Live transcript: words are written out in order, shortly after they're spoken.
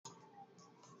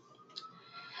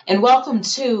and welcome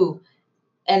to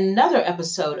another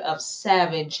episode of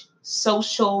Savage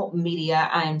Social Media.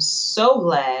 I am so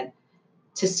glad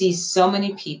to see so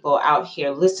many people out here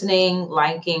listening,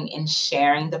 liking, and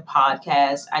sharing the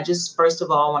podcast. I just, first of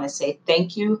all, want to say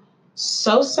thank you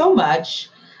so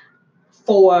much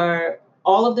for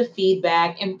all of the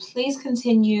feedback. And please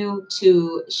continue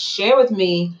to share with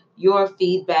me your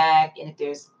feedback. And if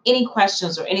there's any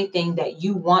questions or anything that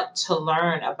you want to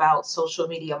learn about social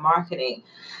media marketing,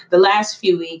 the last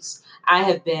few weeks I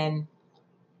have been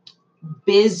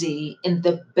busy in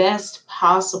the best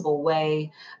possible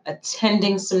way,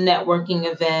 attending some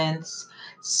networking events,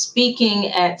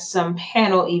 speaking at some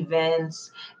panel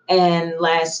events. And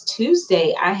last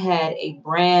Tuesday, I had a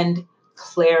brand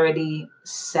clarity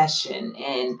session,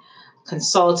 and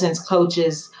consultants,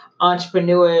 coaches,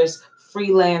 entrepreneurs,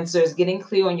 freelancers getting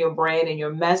clear on your brand and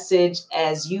your message,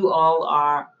 as you all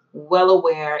are well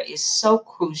aware, is so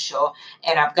crucial.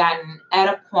 And I've gotten at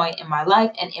a point in my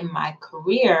life and in my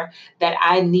career that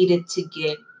I needed to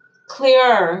get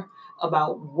clearer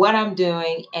about what I'm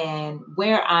doing and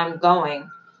where I'm going.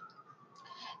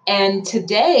 And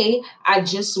today, I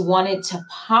just wanted to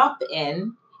pop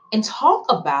in and talk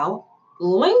about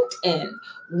LinkedIn,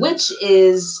 which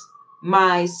is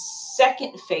my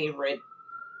second favorite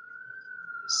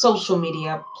social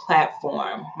media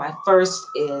platform. My first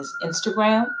is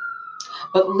Instagram,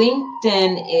 but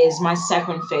LinkedIn is my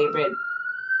second favorite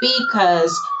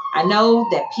because I know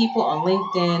that people on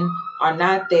LinkedIn are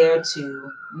not there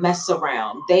to mess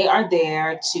around. They are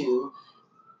there to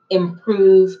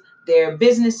improve their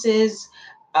businesses,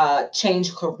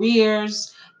 change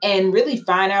careers, and really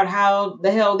find out how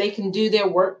the hell they can do their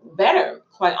work better,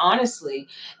 quite honestly.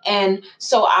 And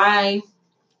so I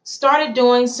started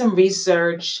doing some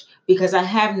research because I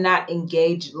have not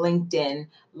engaged LinkedIn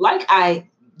like I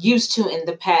used to in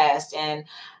the past. And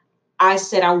I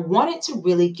said I wanted to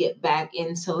really get back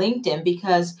into LinkedIn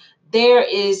because there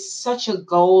is such a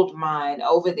gold mine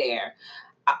over there.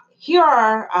 Here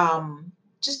are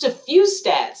just a few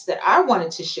stats that I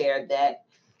wanted to share that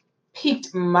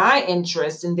piqued my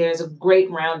interest, and there's a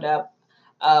great roundup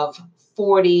of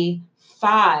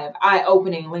 45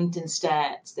 eye-opening LinkedIn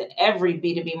stats that every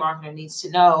B2B marketer needs to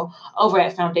know over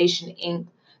at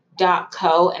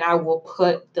foundationinc.co, and I will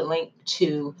put the link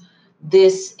to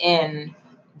this in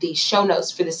the show notes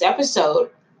for this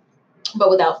episode. But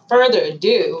without further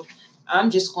ado, I'm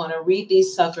just going to read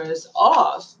these suckers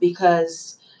off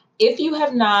because if you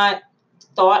have not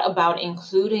thought about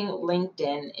including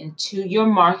LinkedIn into your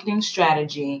marketing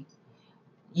strategy,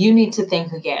 you need to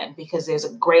think again because there's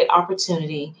a great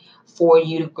opportunity for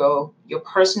you to grow your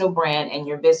personal brand and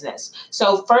your business.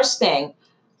 So first thing,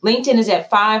 LinkedIn is at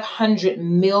 500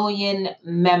 million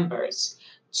members.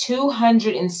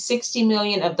 260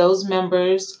 million of those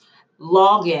members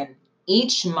log in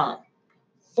each month.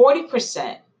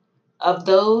 40% of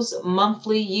those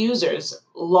monthly users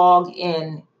log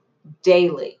in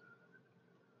daily.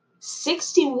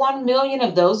 61 million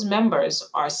of those members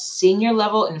are senior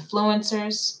level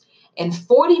influencers, and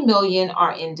 40 million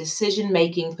are in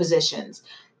decision-making positions.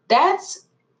 That's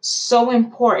so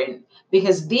important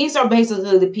because these are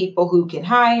basically the people who can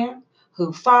hire,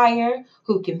 who fire,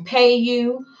 who can pay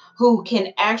you, who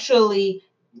can actually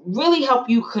really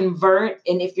help you convert.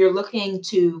 And if you're looking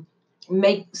to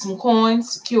make some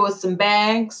coins, secure some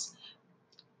bags,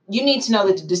 you need to know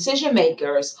that the decision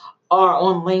makers are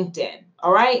on LinkedIn.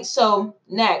 All right. So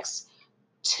next,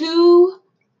 2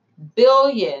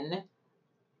 billion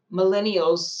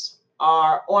millennials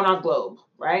are on our globe,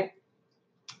 right?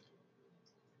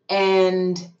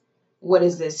 And what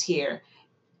is this here?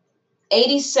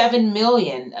 87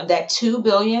 million of that 2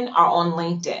 billion are on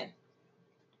LinkedIn.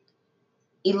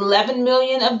 11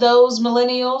 million of those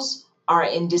millennials are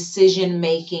in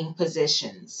decision-making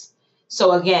positions.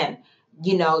 So again,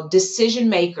 decision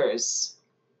makers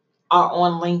are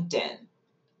on LinkedIn.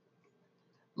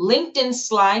 LinkedIn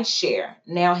SlideShare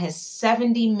now has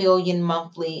 70 million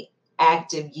monthly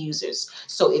active users.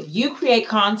 So if you create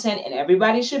content, and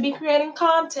everybody should be creating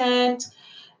content,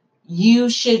 you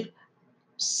should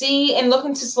see and look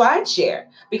into SlideShare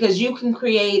because you can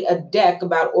create a deck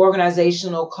about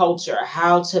organizational culture,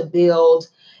 how to build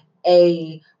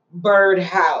a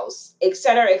birdhouse, et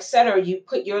cetera, et cetera. You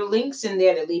put your links in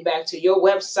there that lead back to your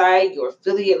website, your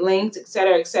affiliate links, et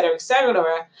cetera, et cetera, et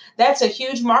cetera. That's a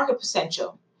huge market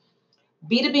potential.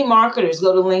 B2B marketers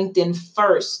go to LinkedIn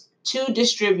first to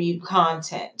distribute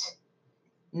content.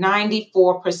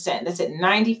 94%. That's at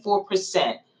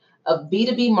 94% of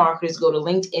B2B marketers go to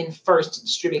LinkedIn first to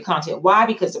distribute content. Why?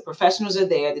 Because the professionals are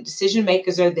there, the decision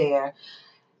makers are there.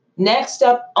 Next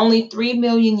up, only 3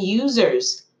 million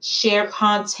users share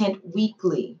content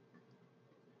weekly.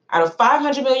 Out of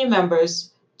 500 million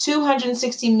members,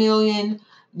 260 million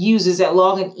users that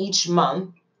log in each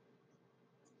month,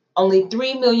 only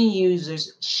 3 million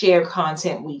users share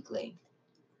content weekly.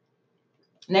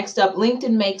 Next up,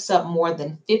 LinkedIn makes up more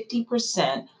than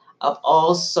 50% of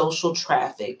all social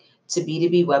traffic to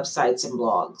B2B websites and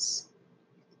blogs.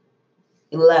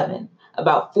 11,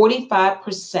 about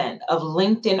 45% of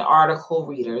LinkedIn article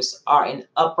readers are in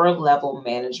upper level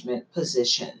management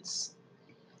positions.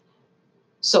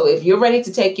 So if you're ready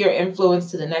to take your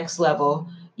influence to the next level,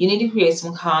 you need to create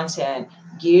some content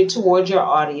geared towards your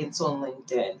audience on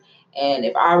LinkedIn. And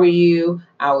if I were you,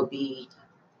 I would be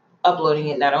uploading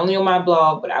it not only on my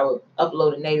blog, but I would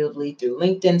upload it natively through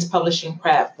LinkedIn's publishing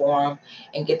platform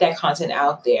and get that content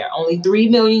out there. Only 3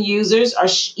 million users are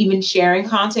even sharing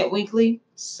content weekly.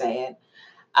 Sad.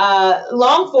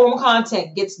 Long form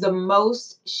content gets the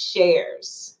most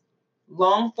shares.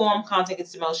 Long form content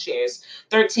gets the most shares.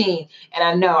 13. And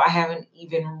I know I haven't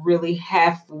even really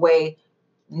halfway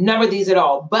numbered these at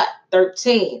all, but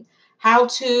 13.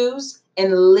 How-tos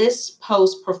and list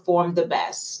posts perform the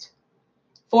best.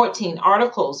 14,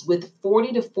 articles with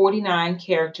 40 to 49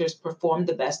 characters perform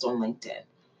the best on LinkedIn.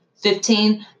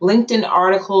 15, LinkedIn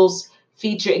articles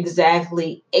featuring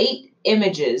exactly 8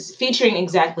 images,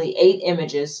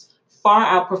 far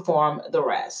outperform the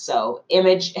rest. So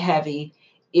image heavy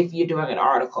if you're doing an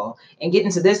article. And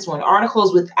getting to this one,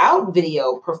 articles without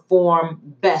video perform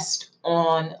best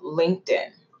on LinkedIn.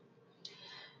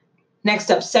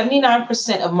 Next up,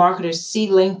 79% of marketers see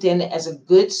LinkedIn as a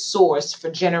good source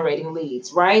for generating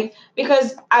leads, right?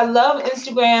 Because I love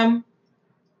Instagram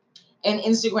and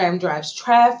Instagram drives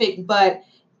traffic, but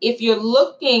if you're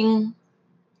looking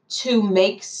to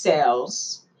make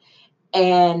sales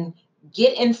and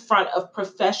get in front of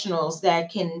professionals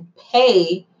that can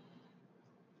pay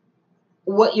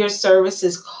what your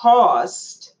services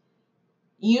cost,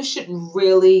 you should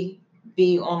really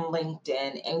be on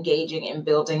LinkedIn, engaging and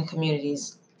building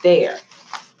communities there.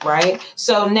 Right?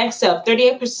 So next up,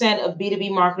 38% of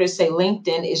B2B marketers say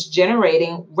LinkedIn is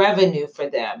generating revenue for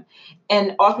them.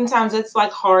 And oftentimes it's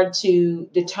like hard to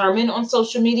determine on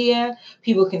social media.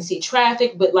 People can see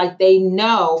traffic, but like they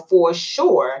know for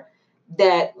sure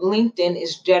that LinkedIn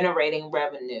is generating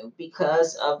revenue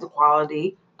because of the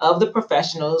quality of the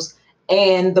professionals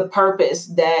and the purpose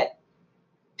that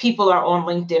people are on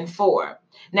LinkedIn for.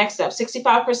 Next up,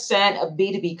 65% of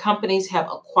B2B companies have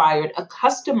acquired a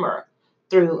customer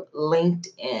through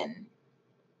LinkedIn.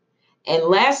 And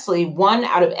lastly, 1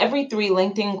 out of every 3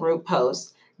 LinkedIn group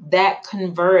posts that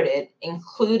converted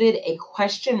included a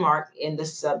question mark in the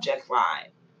subject line.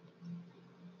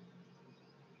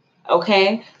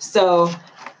 Okay, so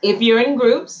if you're in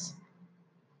groups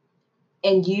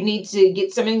and you need to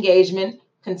get some engagement,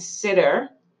 consider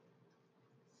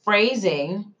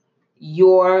phrasing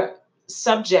your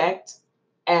subject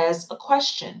as a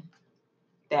question.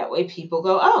 That way people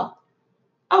go,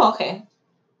 oh, okay,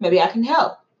 maybe I can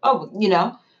help. Oh,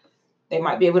 they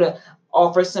might be able to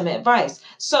offer some advice.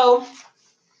 So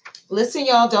listen,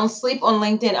 y'all, don't sleep on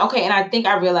LinkedIn. Okay, and I think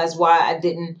I realized why I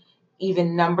didn't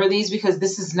even number these, because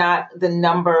this is not the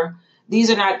number. These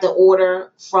are not the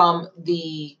order from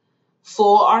the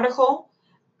full article.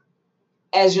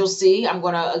 As you'll see, I'm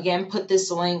going to, again, put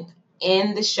this link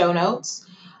in the show notes.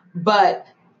 But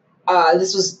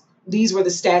these were the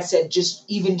stats that just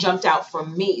even jumped out for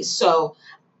me. So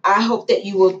I hope that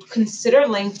you will consider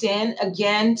LinkedIn.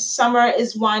 Again, summer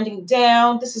is winding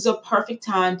down. This is a perfect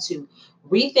time to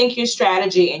rethink your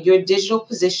strategy and your digital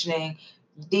positioning.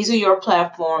 These are your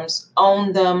platforms.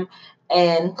 Own them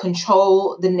and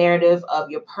control the narrative of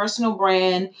your personal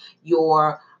brand,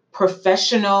 your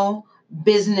professional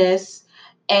business,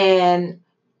 and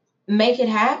make it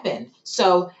happen.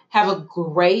 So have a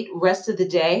great rest of the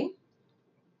day.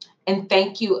 And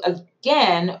thank you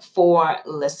again for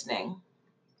listening.